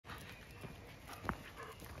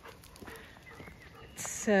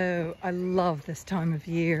So I love this time of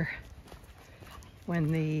year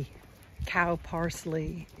when the cow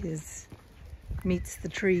parsley meets the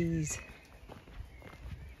trees.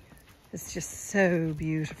 It's just so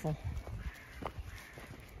beautiful.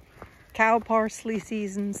 Cow parsley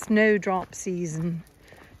season, snowdrop season.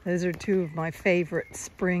 Those are two of my favorite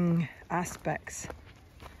spring aspects.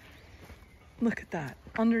 Look at that,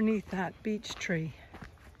 underneath that beech tree.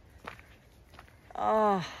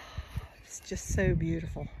 Oh, it's just so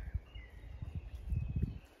beautiful.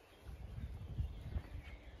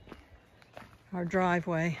 Our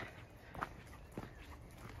driveway.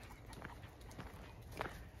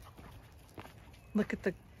 Look at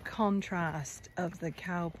the contrast of the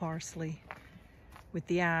cow parsley with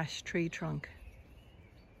the ash tree trunk.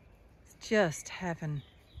 It's just heaven,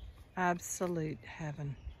 absolute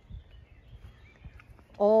heaven.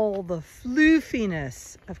 All the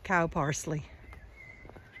floofiness of cow parsley.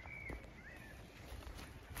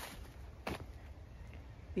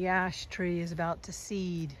 The ash tree is about to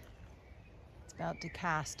seed. It's about to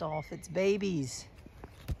cast off its babies.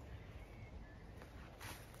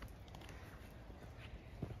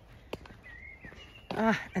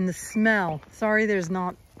 And the smell. Sorry, there's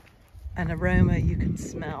not an aroma you can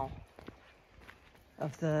smell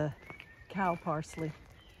of the cow parsley.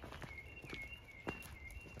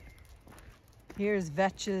 Here's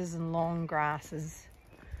vetches and long grasses.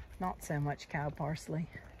 Not so much cow parsley.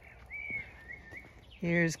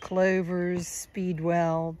 Here's clovers,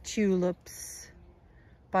 speedwell, tulips,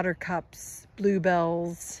 buttercups,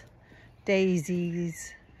 bluebells,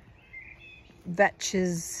 daisies,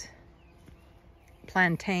 vetches,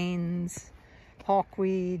 plantains,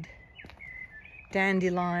 hawkweed,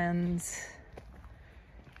 dandelions,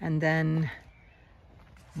 and then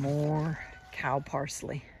more cow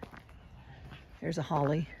parsley. There's a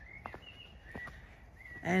holly.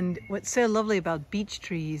 And what's so lovely about beech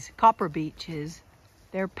trees, copper beeches,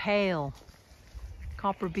 they're pale.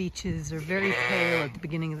 Copper beeches are very pale at the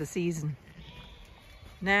beginning of the season.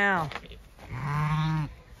 Now,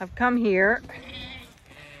 I've come here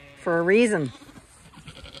for a reason.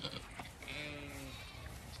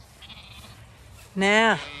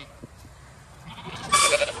 Now,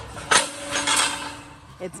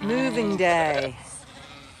 it's moving day.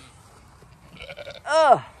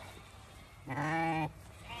 Oh,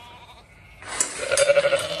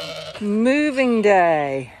 moving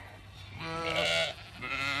day.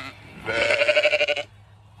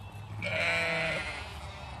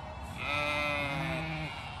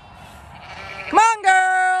 Come on,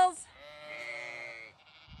 girls.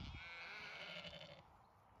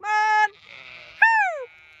 Come on. Woo.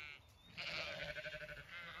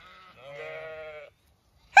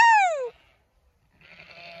 Woo.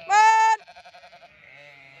 Come on.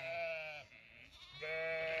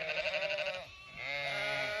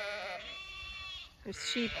 There's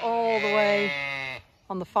sheep all the way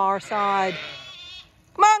on the far side.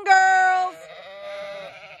 Come on, girls!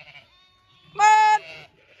 Come on!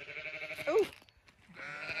 Ooh,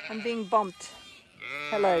 I'm being bumped.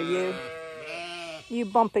 Hello, you. You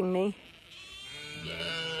bumping me.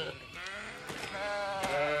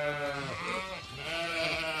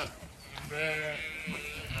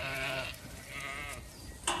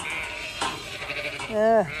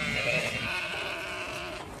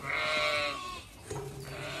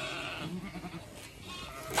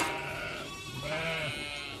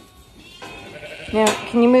 Now,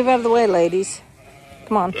 can you move out of the way, ladies?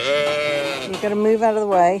 Come on. You gotta move out of the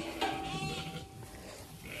way.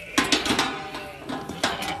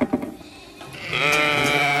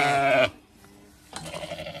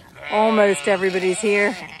 Almost everybody's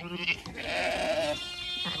here.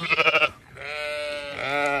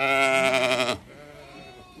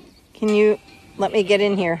 Can you let me get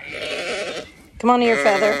in here? Come on here,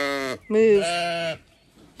 Feather. Move.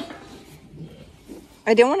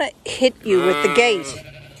 I don't want to hit you with the gate.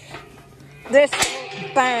 This,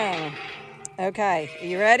 bang. Okay, are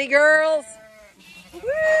you ready, girls?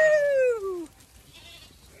 Woo!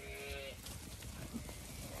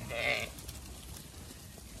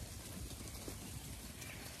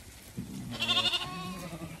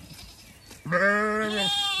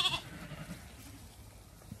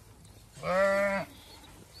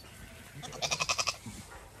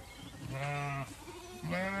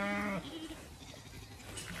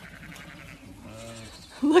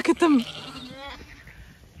 Look at them.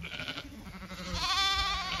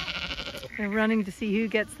 They're running to see who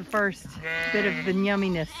gets the first bit of the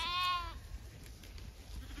yumminess.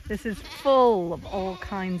 This is full of all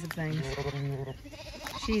kinds of things.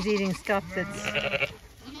 She's eating stuff that's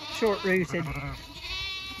short-rooted.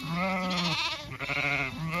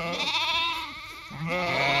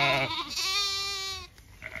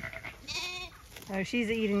 No,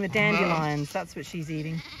 she's eating the dandelions. That's what she's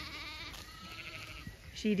eating.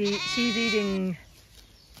 She's eating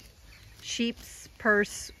sheep's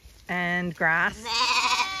purse and grass.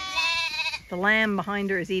 The lamb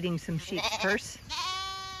behind her is eating some sheep's purse.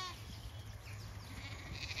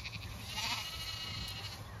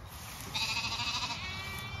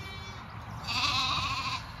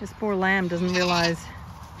 This poor lamb doesn't realize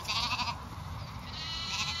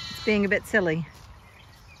it's being a bit silly.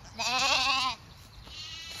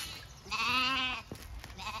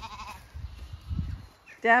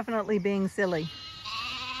 Definitely being silly.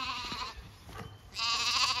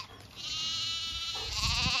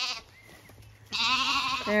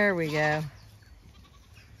 There we go.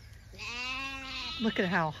 Look at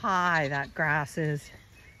how high that grass is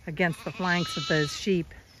against the flanks of those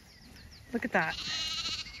sheep. Look at that.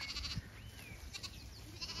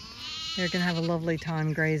 They're gonna have a lovely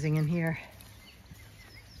time grazing in here.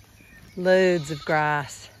 Loads of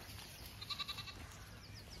grass.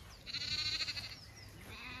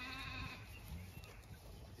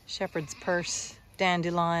 Shepherd's purse,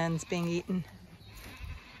 dandelions being eaten.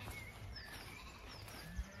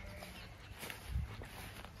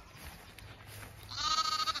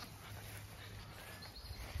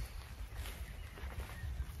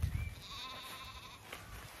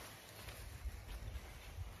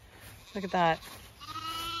 Look at that.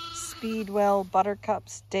 Speedwell,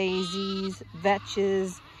 buttercups, daisies,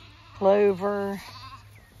 vetches, clover.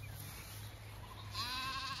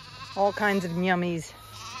 All kinds of yummies.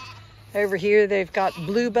 Over here they've got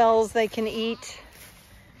bluebells they can eat.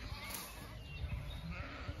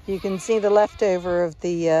 You can see the leftover of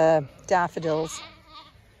the daffodils.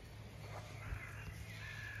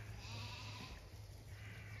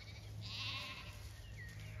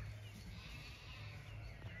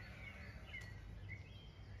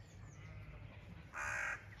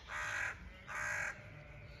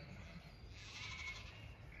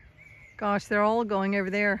 Gosh, they're all going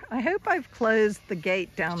over there. I hope I've closed the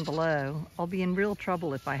gate down below. I'll be in real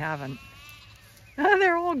trouble if I haven't.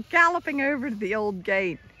 They're all galloping over to the old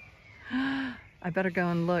gate. I better go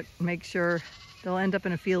and look, make sure. They'll end up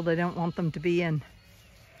in a field I don't want them to be in.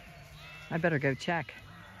 I better go check.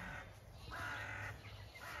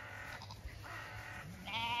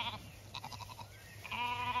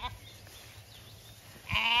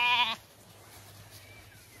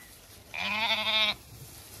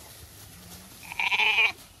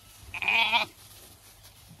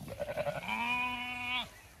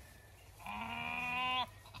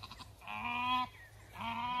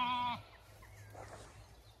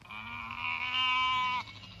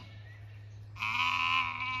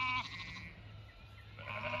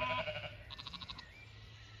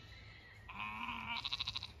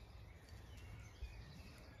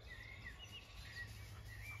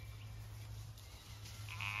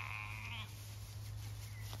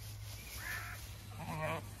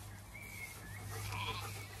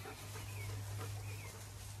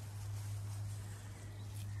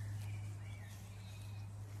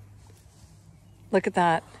 Look at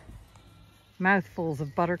that. Mouthfuls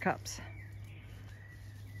of buttercups.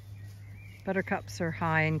 Buttercups are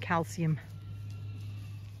high in calcium.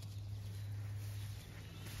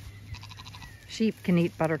 Sheep can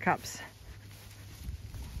eat buttercups.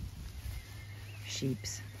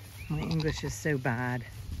 Sheeps. My English is so bad.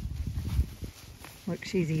 Look,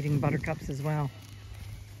 she's eating buttercups as well.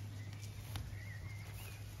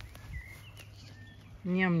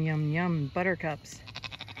 Yum, yum, yum, buttercups.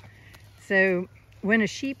 So when a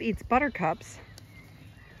sheep eats buttercups,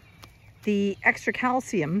 the extra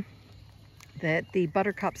calcium that the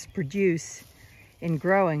buttercups produce in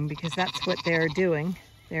growing, because that's what they're doing,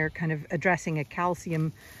 they're kind of addressing a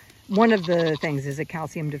calcium, one of the things is a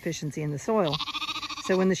calcium deficiency in the soil.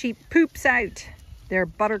 So when the sheep poops out their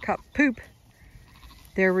buttercup poop,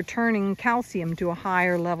 they're returning calcium to a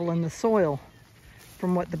higher level in the soil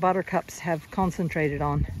from what the buttercups have concentrated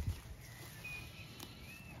on.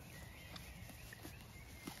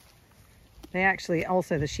 They actually,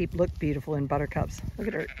 also the sheep look beautiful in buttercups. Look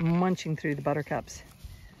at her munching through the buttercups.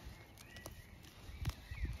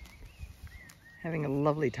 Having a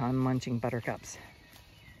lovely time munching buttercups.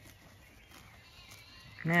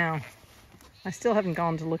 Now, I still haven't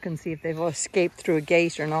gone to look and see if they've escaped through a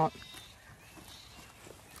gate or not.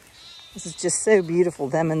 This is just so beautiful,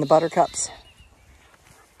 them and the buttercups.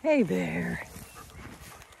 Hey there.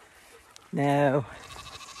 No,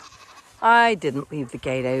 I didn't leave the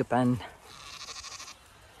gate open.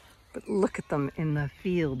 But look at them in the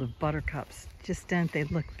field of buttercups. Just don't they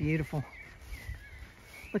look beautiful?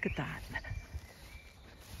 Look at that.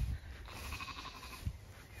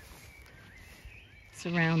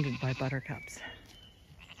 Surrounded by buttercups.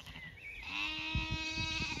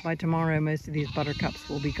 By tomorrow, most of these buttercups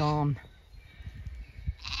will be gone.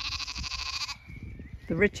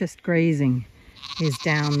 The richest grazing is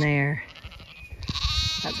down there.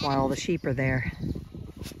 That's why all the sheep are there.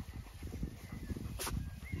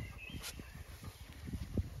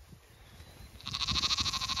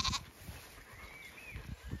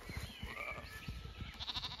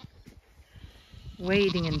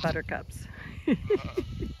 Wading in buttercups.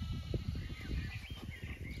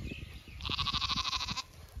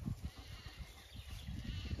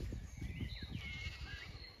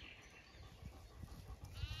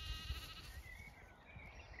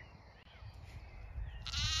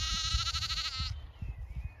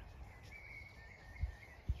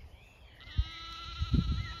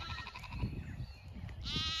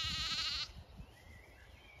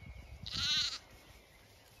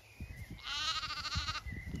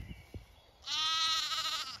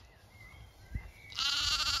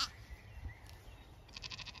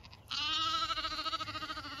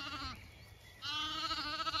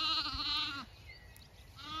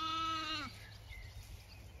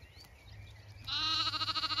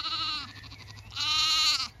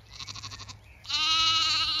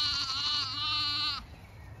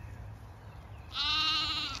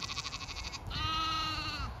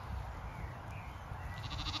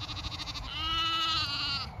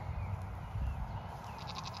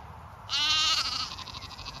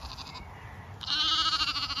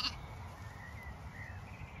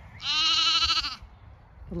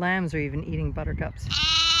 The lambs are even eating buttercups.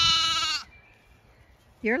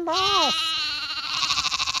 You're lost!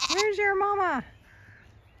 Where's your mama?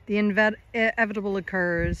 The inevitable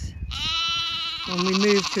occurs when we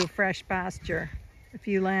move to a fresh pasture. A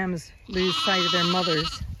few lambs lose sight of their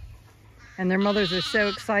mothers, and their mothers are so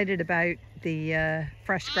excited about the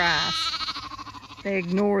fresh grass, they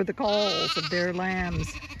ignore the calls of their lambs.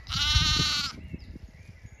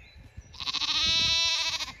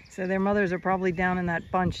 So their mothers are probably down in that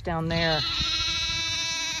bunch down there.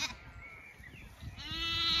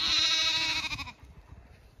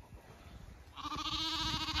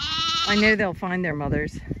 I know they'll find their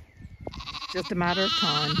mothers. Just a matter of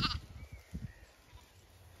time.